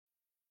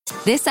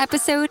This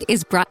episode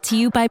is brought to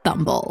you by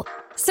Bumble.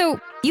 So,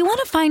 you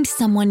want to find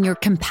someone you're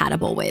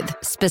compatible with,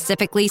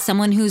 specifically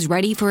someone who's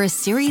ready for a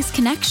serious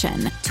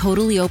connection,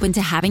 totally open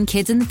to having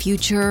kids in the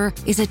future,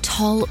 is a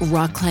tall,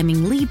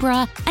 rock-climbing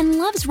Libra, and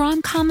loves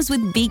rom-coms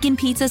with vegan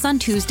pizzas on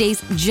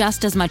Tuesdays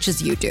just as much as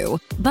you do.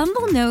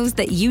 Bumble knows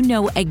that you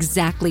know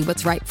exactly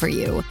what's right for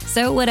you.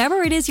 So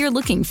whatever it is you're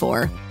looking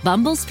for,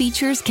 Bumble's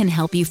features can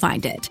help you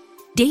find it.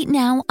 Date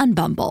now on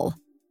Bumble.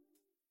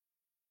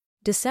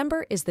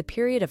 December is the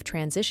period of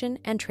transition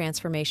and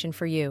transformation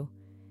for you.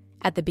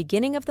 At the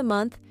beginning of the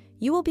month,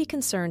 you will be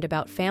concerned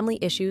about family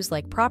issues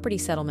like property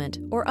settlement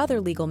or other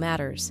legal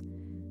matters.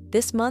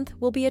 This month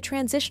will be a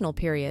transitional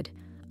period,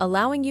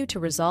 allowing you to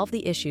resolve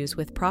the issues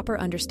with proper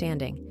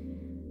understanding.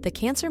 The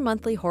Cancer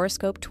Monthly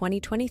Horoscope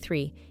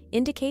 2023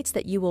 indicates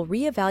that you will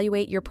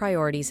reevaluate your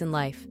priorities in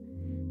life.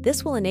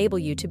 This will enable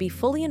you to be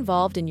fully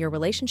involved in your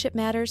relationship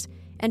matters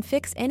and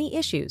fix any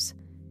issues.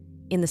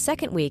 In the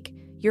second week,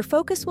 your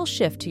focus will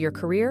shift to your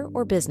career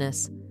or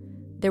business.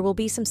 There will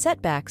be some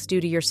setbacks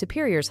due to your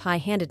superior's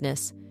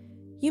high-handedness.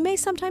 You may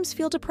sometimes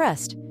feel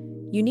depressed.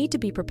 You need to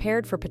be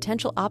prepared for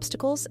potential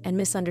obstacles and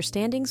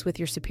misunderstandings with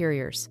your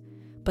superiors.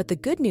 But the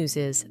good news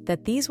is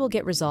that these will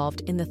get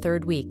resolved in the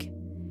third week.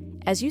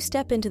 As you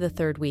step into the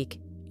third week,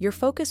 your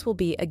focus will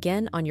be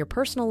again on your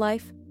personal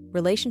life,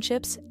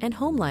 relationships, and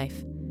home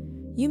life.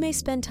 You may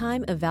spend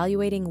time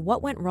evaluating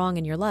what went wrong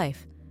in your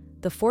life.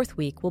 The fourth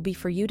week will be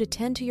for you to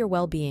tend to your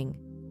well-being.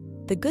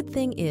 The good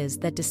thing is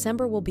that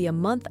December will be a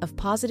month of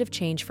positive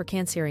change for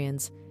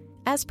Cancerians,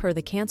 as per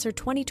the Cancer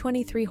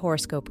 2023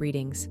 horoscope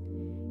readings.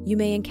 You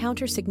may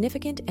encounter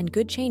significant and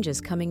good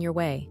changes coming your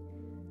way.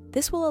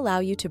 This will allow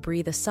you to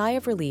breathe a sigh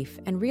of relief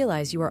and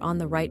realize you are on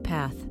the right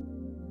path.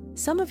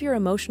 Some of your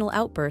emotional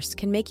outbursts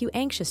can make you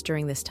anxious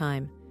during this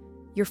time.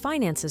 Your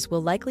finances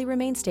will likely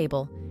remain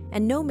stable,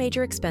 and no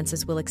major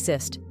expenses will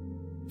exist.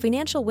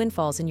 Financial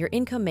windfalls in your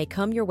income may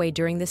come your way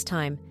during this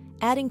time,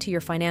 adding to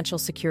your financial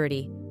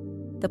security.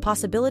 The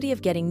possibility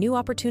of getting new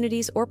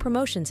opportunities or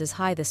promotions is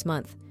high this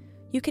month.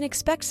 You can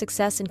expect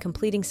success in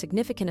completing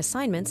significant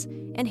assignments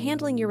and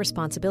handling your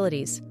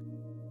responsibilities.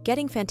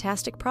 Getting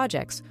fantastic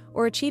projects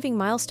or achieving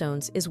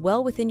milestones is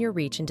well within your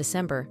reach in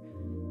December.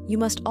 You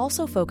must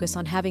also focus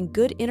on having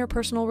good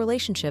interpersonal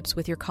relationships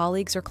with your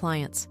colleagues or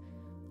clients.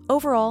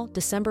 Overall,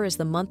 December is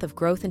the month of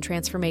growth and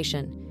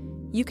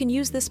transformation. You can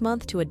use this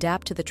month to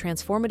adapt to the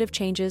transformative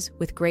changes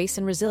with grace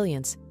and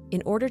resilience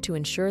in order to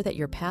ensure that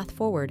your path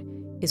forward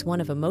is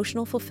one of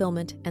emotional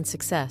fulfillment and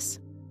success.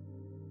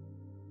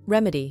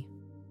 Remedy.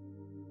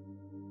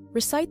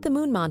 Recite the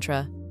moon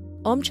mantra,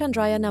 Om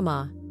Chandraya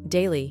Namah,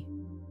 daily.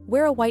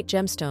 Wear a white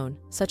gemstone,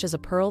 such as a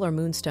pearl or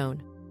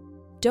moonstone.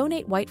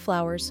 Donate white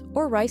flowers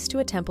or rice to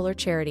a temple or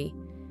charity.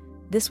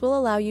 This will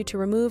allow you to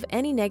remove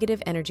any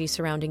negative energy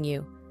surrounding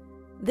you.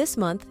 This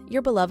month,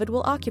 your beloved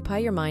will occupy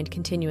your mind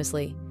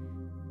continuously.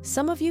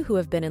 Some of you who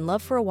have been in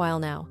love for a while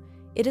now,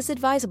 it is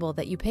advisable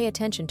that you pay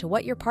attention to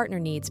what your partner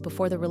needs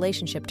before the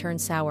relationship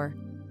turns sour.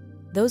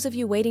 Those of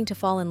you waiting to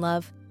fall in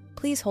love,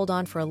 please hold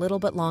on for a little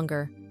bit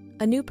longer.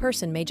 A new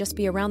person may just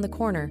be around the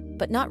corner,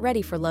 but not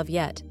ready for love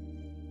yet.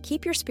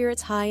 Keep your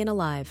spirits high and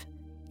alive.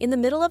 In the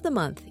middle of the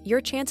month,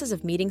 your chances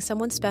of meeting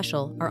someone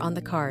special are on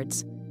the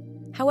cards.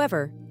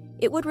 However,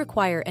 it would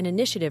require an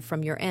initiative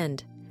from your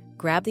end.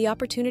 Grab the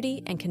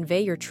opportunity and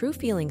convey your true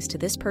feelings to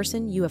this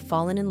person you have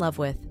fallen in love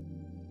with.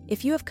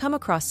 If you have come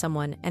across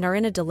someone and are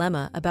in a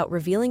dilemma about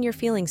revealing your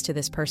feelings to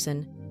this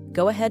person,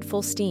 go ahead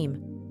full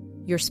steam.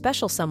 Your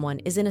special someone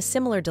is in a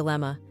similar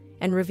dilemma,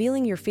 and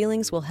revealing your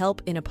feelings will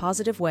help in a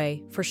positive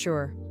way, for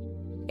sure.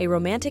 A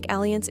romantic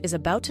alliance is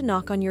about to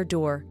knock on your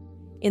door.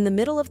 In the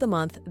middle of the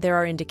month, there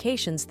are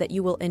indications that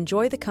you will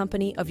enjoy the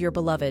company of your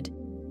beloved.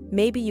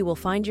 Maybe you will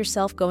find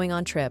yourself going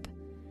on trip.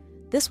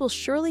 This will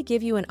surely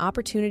give you an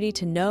opportunity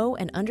to know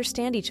and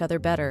understand each other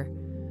better.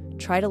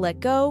 Try to let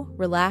go,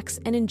 relax,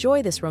 and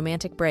enjoy this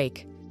romantic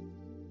break.